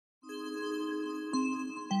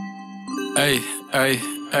Ay, ay,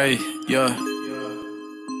 ay, yeah.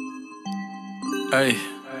 Ay,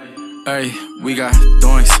 ay, we got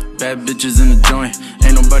doinks, bad bitches in the joint.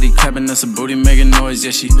 Ain't nobody capping, that's a booty making noise.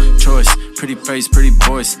 Yeah, she choice, pretty face, pretty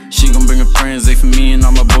voice. She gon' bring her friends, they for me and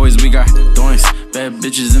all my boys. We got doinks, bad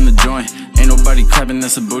bitches in the joint. Ain't nobody capping,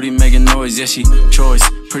 that's a booty making noise. Yeah, she choice,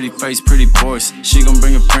 pretty face, pretty voice. She gon'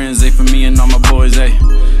 bring her friends, they for me and all my boys. Ay,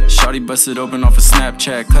 shawty busted open off a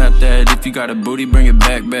Snapchat, clap that. If you got a booty, bring it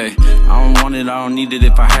back, babe. I don't want it, I don't need it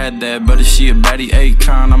if I had that. But if she a baddie,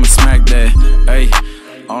 Akon, I'ma smack that. Ay,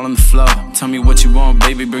 all on the flow, tell me what you want,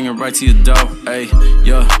 baby, bring it right to your door. Ay,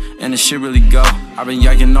 yeah, and the shit really go. I been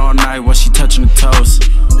yakking all night while she touching the toes.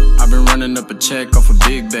 I been running up a check off a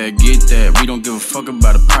big bag, get that. We don't give a fuck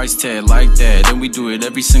about a price tag like that. And we do it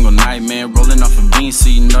every single night, man. Rolling off a bean, so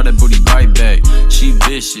you know that booty bite back. She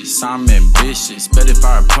vicious, I'm ambitious. Bet if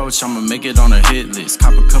I approach, I'ma make it on a hit list.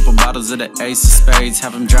 Cop a couple bottles of the ace of spades.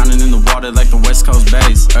 Have them drowning in the water like the West Coast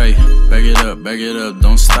bays. Ay, bag it up,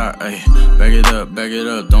 don't stop. Ay, bag it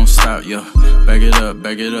up, don't stop, yo. Bag it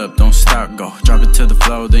up, don't stop, go. Drop it to the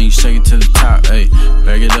floor, then you shake it to the top. Ay,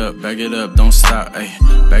 bag it up, don't stop. Ay,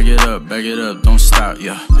 bag it up, don't stop,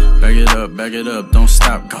 yeah. Bag it up, don't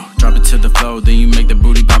stop, go. Drop it to the floor, then you make the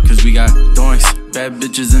booty pop, cause we got doinks, bad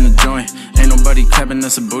bitches in the joint. Ain't nobody capping,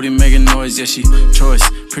 that's a booty making noise. Yeah, she choice,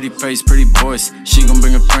 pretty face, pretty voice. She gon'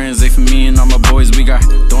 bring her friends, they for me and all my boys. We got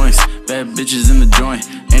doinks, bad bitches in the joint.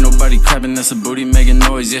 Ain't nobody capping, that's a booty making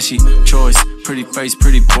noise. Yeah, she choice, pretty face,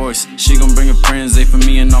 pretty voice. She gon' bring her friends, they for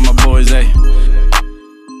me and all my boys. Ay.